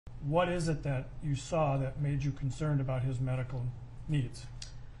What is it that you saw that made you concerned about his medical needs?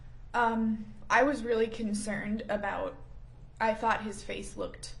 I was really concerned about, I thought his face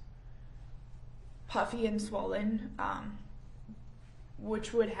looked puffy and swollen,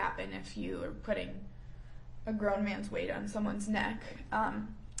 which would happen if you were putting a grown man's weight on someone's neck.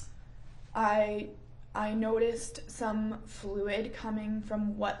 I noticed some fluid coming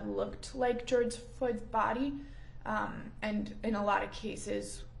from what looked like George Floyd's body, and in a lot of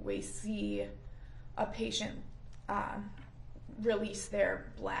cases we see a patient release their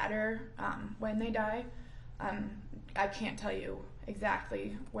bladder when they die. I can't tell you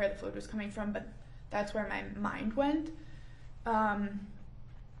exactly where the fluid was coming from, but that's where my mind went.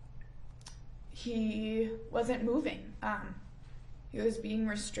 He wasn't moving. He was being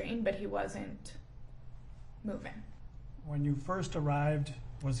restrained, but he wasn't moving. When you first arrived,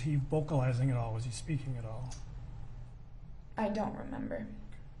 was he vocalizing at all? Was he speaking at all? I don't remember.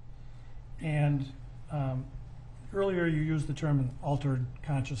 And earlier you used the term altered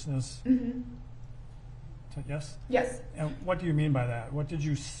consciousness. Mm-hmm. Yes? Yes. And what do you mean by that? What did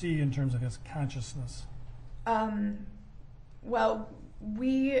you see in terms of his consciousness? Well,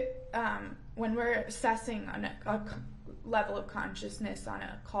 we, when we're assessing on a level of consciousness on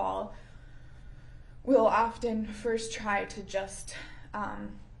a call, we'll often first try to just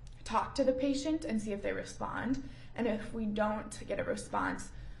talk to the patient and see if they respond. And if we don't get a response,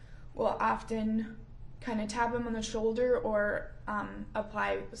 we'll often kind of tap them on the shoulder or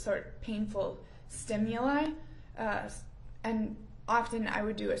apply sort of painful stimuli. And often I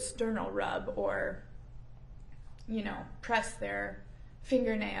would do a sternal rub or, press their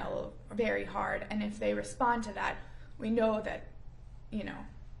fingernail very hard. And if they respond to that, we know that,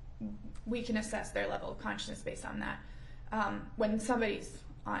 we can assess their level of consciousness based on that. When somebody's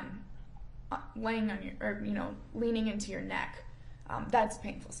laying on your, or leaning into your neck, that's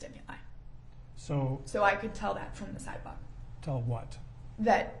painful stimuli. So I could tell that from the sidewalk. Tell what?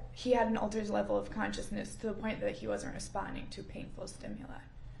 That he had an altered level of consciousness to the point that he wasn't responding to painful stimuli.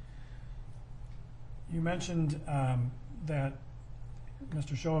 You mentioned that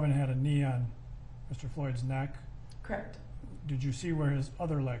Mr. Chauvin had a knee on Mr. Floyd's neck. Correct. Did you see where his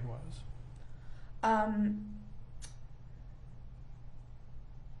other leg was?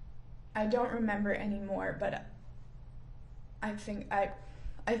 I don't remember anymore, but I think I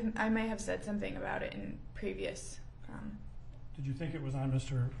may have said something about it in previous. Did you think it was on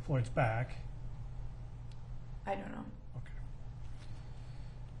Mr. Floyd's back? I don't know. Okay.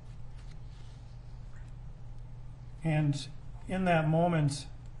 And in that moment,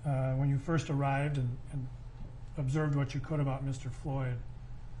 when you first arrived and observed what you could about Mr. Floyd,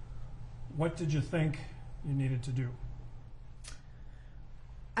 what did you think you needed to do?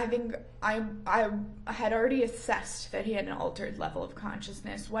 I think I had already assessed that he had an altered level of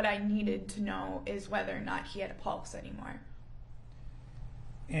consciousness. What I needed to know is whether or not he had a pulse anymore.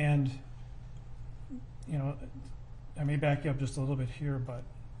 And, I may back you up just a little bit here, but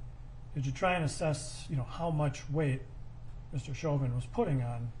did you try and assess, how much weight Mr. Chauvin was putting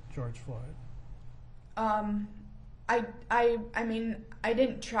on George Floyd? I mean, I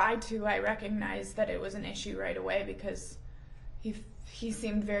didn't try to. I recognized that it was an issue right away because he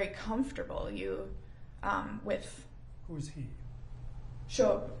seemed very comfortable. With who is he?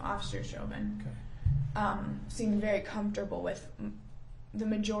 Officer Chauvin. Okay. Seemed very comfortable with the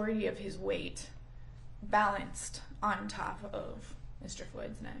majority of his weight balanced on top of Mr.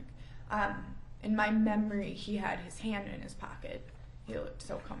 Floyd's neck. In my memory, he had his hand in his pocket. He looked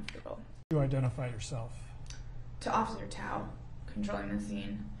so comfortable. You identify yourself? To Officer Tao, controlling the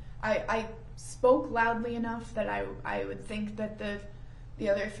scene. I spoke loudly enough that I would think that the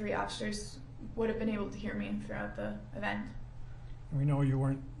other three officers would have been able to hear me throughout the event. We know you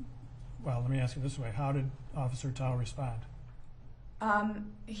weren't, well, let me ask you this way. How did Officer Tao respond?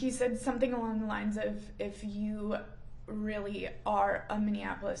 He said something along the lines of, if you really are a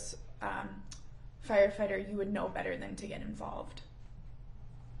Minneapolis firefighter, you would know better than to get involved.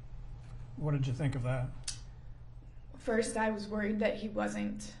 What did you think of that? First, I was worried that he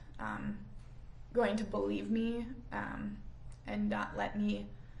wasn't going to believe me and not let me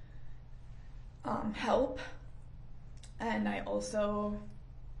help. And I also,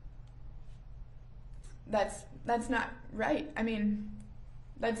 that's not right. I mean,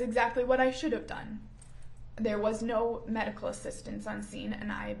 that's exactly what I should have done. There was no medical assistance on scene,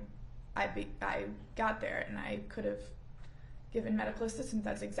 and I got there and I could have given medical assistance.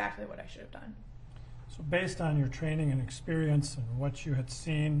 That's exactly what I should have done. So based on your training and experience and what you had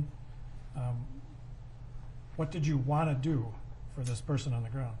seen, what did you want to do for this person on the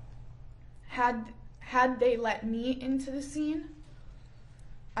ground? Had they let me into the scene,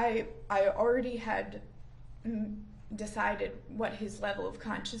 I already had decided what his level of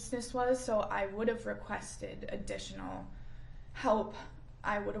consciousness was, so I would have requested additional help.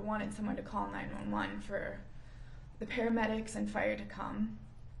 I would have wanted someone to call 911 for the paramedics and fire to come.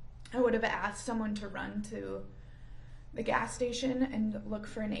 I would have asked someone to run to the gas station and look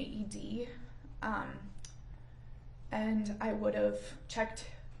for an AED. And I would have checked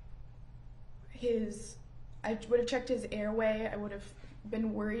his airway. I would have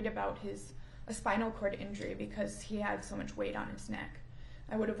been worried about a spinal cord injury because he had so much weight on his neck.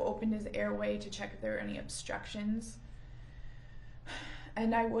 I would have opened his airway to check if there were any obstructions.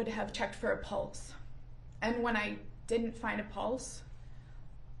 And I would have checked for a pulse. And when I didn't find a pulse,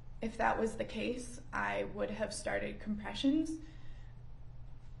 if that was the case, I would have started compressions.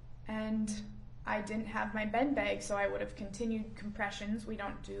 And I didn't have my bed bag, so I would have continued compressions. We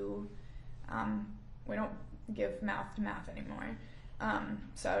don't give mouth to mouth anymore.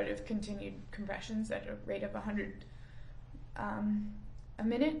 So I would have continued compressions at a rate of 100 a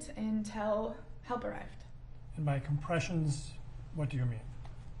minute until help arrived. And by compressions, what do you mean?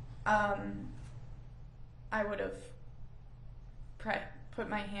 I would have put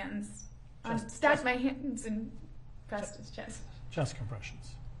my hands, stacked my hands and pressed his chest. Chest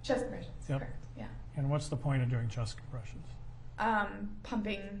compressions. Chest compressions, Yep. correct, yeah. And what's the point of doing chest compressions?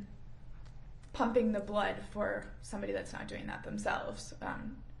 Pumping the blood for somebody that's not doing that themselves,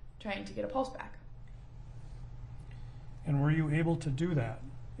 trying to get a pulse back. And were you able to do that,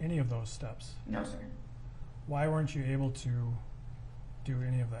 any of those steps? No, sir. Why weren't you able to do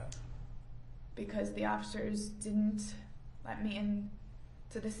any of that? Because the officers didn't let me in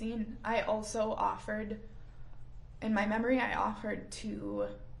to the scene. I also offered, in my memory, I offered to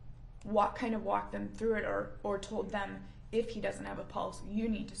walk them through it, or told them, if he doesn't have a pulse, you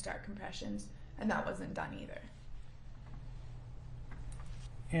need to start compressions, and that wasn't done either.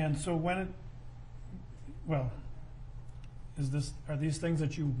 And so are these things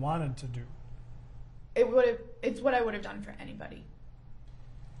that you wanted to do? It's what I would have done for anybody.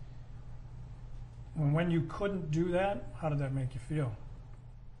 When you couldn't do that, how did that make you feel?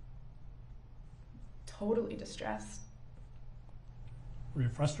 Totally distressed. Were you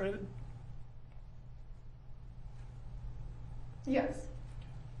frustrated? Yes.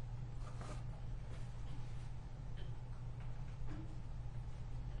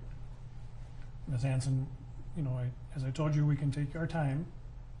 Ms. Hansen, as I told you, we can take our time,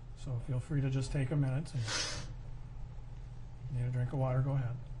 so feel free to just take a minute. And if you need a drink of water, go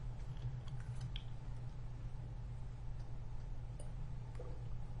ahead.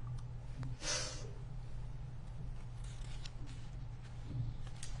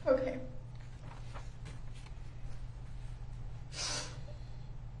 Okay.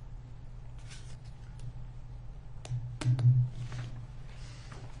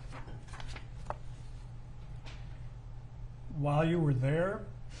 While you were there,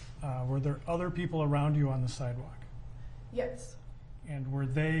 were there other people around you on the sidewalk? Yes. And were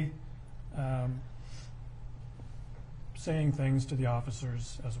they saying things to the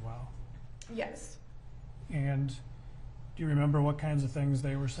officers as well? Yes. And do you remember what kinds of things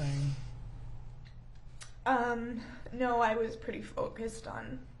they were saying? No, I was pretty focused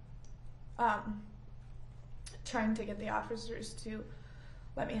on trying to get the officers to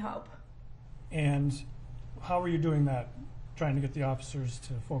let me help. And how were you doing that, trying to get the officers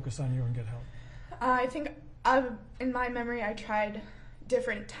to focus on you and get help? I think in my memory, I tried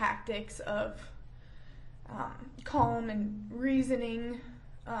different tactics of calm and reasoning.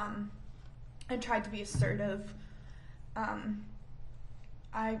 I tried to be assertive.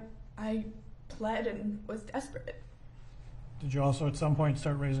 I pled and was desperate. Did you also at some point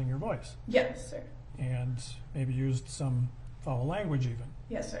start raising your voice? Yes, sir. And maybe used some foul language even?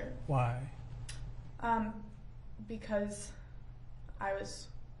 Yes, sir. Why? Because I was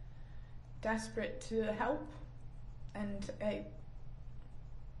desperate to help, and I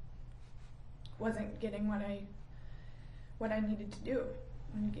wasn't getting what I needed to do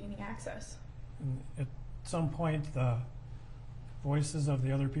and gaining access. And at some point, the voices of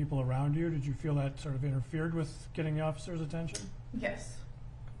the other people around you, did you feel that sort of interfered with getting the officer's attention? Yes.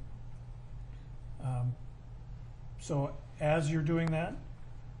 So as you're doing that,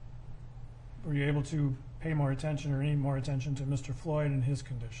 were you able to pay more attention or any more attention to Mr. Floyd and his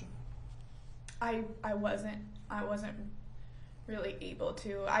condition? I wasn't really able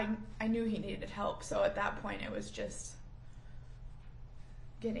to. I knew he needed help, so at that point it was just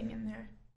getting in there.